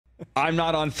I'm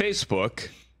not on Facebook.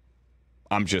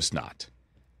 I'm just not.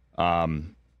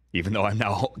 Even though I'm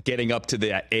now getting up to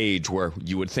that age where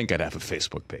you would think I'd have a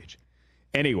Facebook page.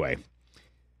 Anyway,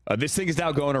 this thing is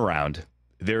now going around.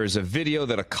 There is a video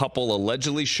that a couple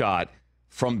allegedly shot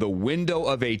from the window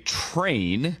of a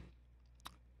train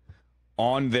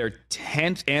on their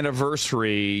 10th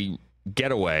anniversary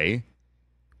getaway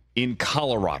in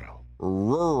Colorado,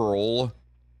 rural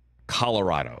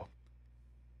Colorado,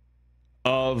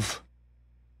 of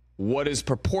what is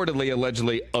purportedly,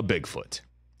 allegedly, a Bigfoot.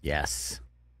 Yes.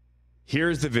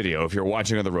 Here's the video if you're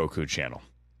watching on the Roku channel.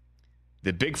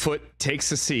 The Bigfoot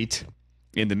takes a seat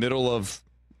in the middle of,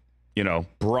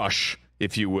 brush,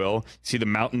 if you will. See the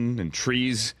mountain and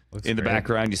trees in the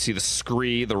background. You see the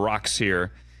scree, the rocks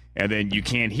here. And then you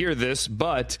can't hear this,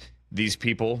 but these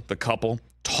people, the couple,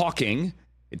 talking.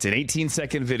 It's an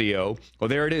 18-second video. Oh,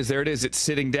 there it is. There it is. It's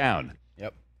sitting down.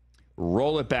 Yep.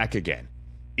 Roll it back again.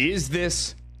 Is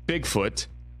this Bigfoot,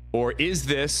 or is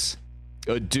this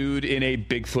a dude in a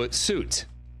Bigfoot suit?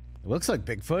 It looks like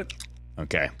Bigfoot.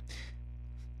 Okay.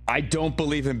 I don't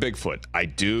believe in Bigfoot.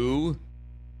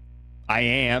 I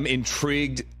am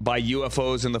intrigued by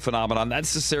UFOs and the phenomenon. Not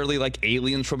necessarily like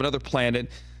aliens from another planet,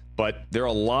 but there are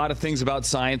a lot of things about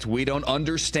science we don't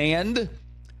understand.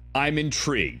 I'm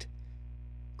intrigued.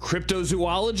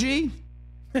 Cryptozoology?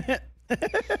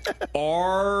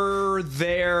 Are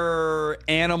there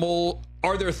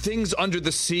things under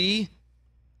the sea,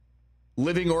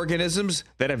 living organisms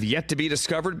that have yet to be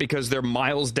discovered because they're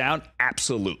miles down?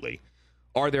 Absolutely.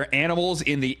 Are there animals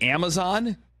in the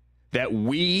Amazon that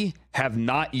we have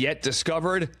not yet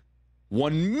discovered?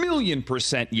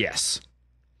 1,000,000% yes.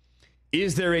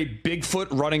 Is there a Bigfoot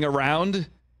running around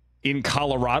in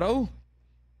Colorado?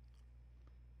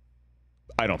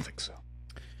 I don't think so. All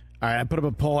right, I put up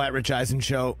a poll at Rich Eisen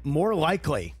Show. More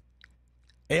likely,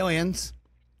 aliens,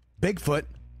 Bigfoot,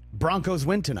 Broncos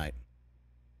win tonight.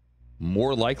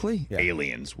 More likely? Yeah.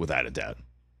 Aliens, without a doubt.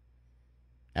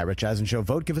 At Rich Eisen Show,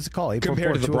 vote. Give us a call.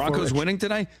 Compared to the Broncos 844-204-RICH. winning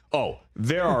tonight? Oh,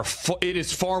 there are. It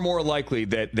is far more likely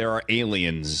that there are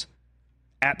aliens.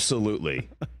 Absolutely.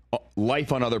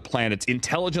 Life on other planets,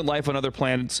 intelligent life on other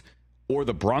planets, or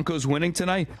the Broncos winning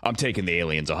tonight. I'm taking the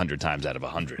aliens 100 times out of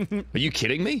 100. Are you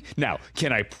kidding me? Now,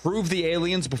 can I prove the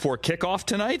aliens before kickoff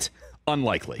tonight?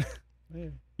 Unlikely.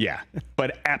 Yeah,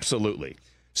 but absolutely.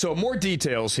 So more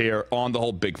details here on the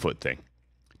whole Bigfoot thing.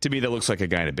 To me, that looks like a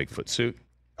guy in a Bigfoot suit.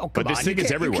 Oh, come but this on. thing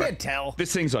is everywhere. You can't tell.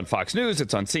 This thing's on Fox News.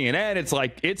 It's on CNN. It's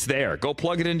like, it's there. Go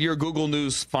plug it into your Google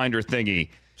News Finder thingy.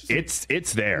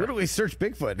 It's there. Literally search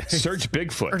Bigfoot. Search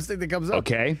Bigfoot. First thing that comes up.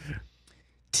 Okay.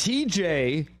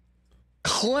 TJ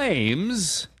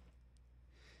claims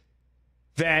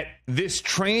that this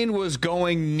train was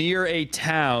going near a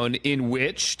town in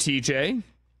which, TJ?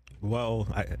 Well,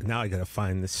 now I got to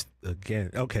find this again.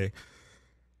 Okay.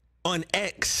 On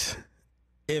X,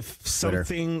 if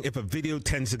a video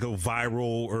tends to go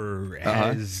viral or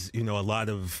has, a lot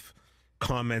of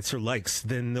comments or likes,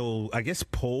 then they'll, I guess,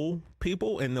 poll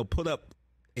people and they'll put up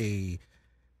a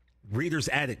readers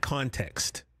added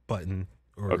context button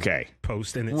or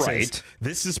post, and it says,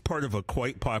 this is part of a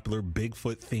quite popular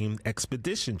Bigfoot themed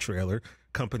expedition trailer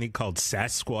company called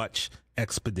Sasquatch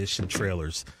Expedition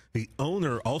Trailers. The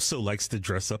owner also likes to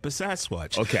dress up as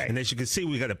Sasquatch. Okay. And as you can see,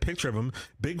 we got a picture of him,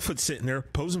 Bigfoot sitting there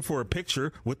posing for a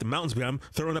picture with the mountains behind him,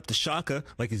 throwing up the shaka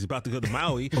like he's about to go to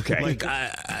Maui. Okay. Like,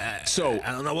 I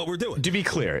don't know what we're doing. To be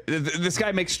clear, this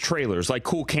guy makes trailers like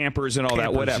cool campers and all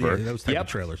that, whatever. Yeah, those type of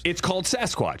trailers. It's called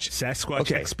Sasquatch. Sasquatch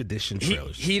Expedition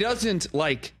Trailers. He doesn't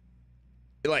like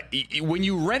when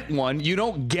you rent one, you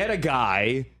don't get a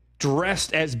guy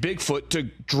dressed as Bigfoot to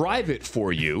drive it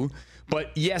for you.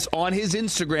 But yes, on his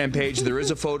Instagram page, there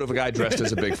is a photo of a guy dressed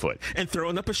as a Bigfoot. And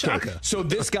throwing up a shaka. Okay. So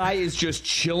this guy is just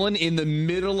chilling in the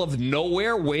middle of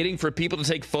nowhere, waiting for people to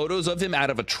take photos of him out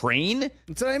of a train?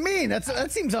 That's what I mean. That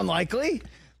seems unlikely.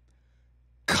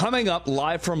 Coming up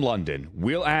live from London,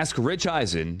 we'll ask Rich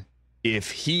Eisen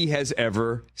if he has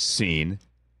ever seen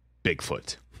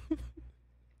Bigfoot.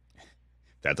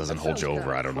 That doesn't hold you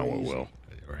over. I don't know what will.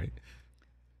 Right.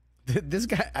 This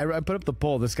guy, I put up the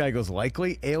poll. This guy goes,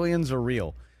 likely aliens are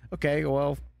real. Okay,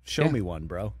 well, show me one,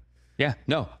 bro. Yeah,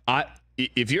 no.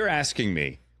 If you're asking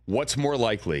me what's more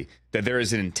likely, that there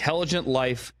is an intelligent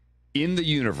life in the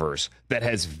universe that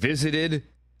has visited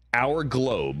our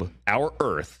globe, our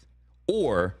Earth,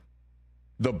 or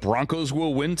the Broncos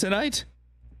will win tonight,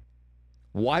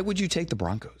 why would you take the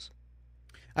Broncos?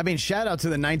 I mean, shout out to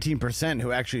the 19%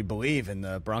 who actually believe in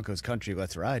the Broncos country.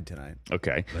 Let's ride tonight.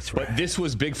 Okay. Let's But ride. this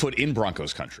was Bigfoot in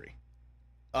Broncos country.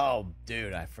 Oh,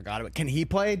 dude, I forgot about it. Can he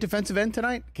play defensive end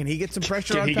tonight? Can he get some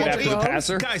pressure Can on he get Patrick after the Mahomes?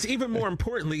 passer? Guys, even more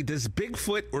importantly, does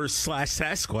Bigfoot or /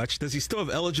 Sasquatch, does he still have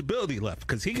eligibility left?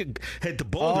 Because he could head to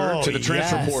Boulder Oh, To the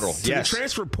transfer yes. portal. to Yes. the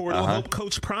transfer portal, help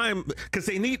Coach Prime, because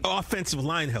they need offensive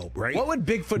line help, right? What would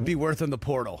Bigfoot be worth in the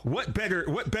portal? What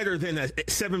better than a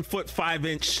 7 foot 5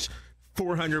 inch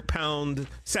 400-pound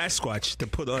Sasquatch to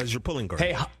put as your pulling guard?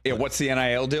 Hey, yeah, what's the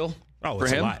NIL deal oh, for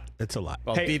it's him? a lot. It's a lot.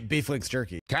 Well, Hey. beef links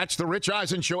jerky. Catch the Rich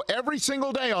Eisen Show every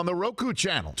single day on the Roku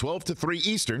channel, 12 to 3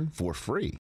 Eastern, for free.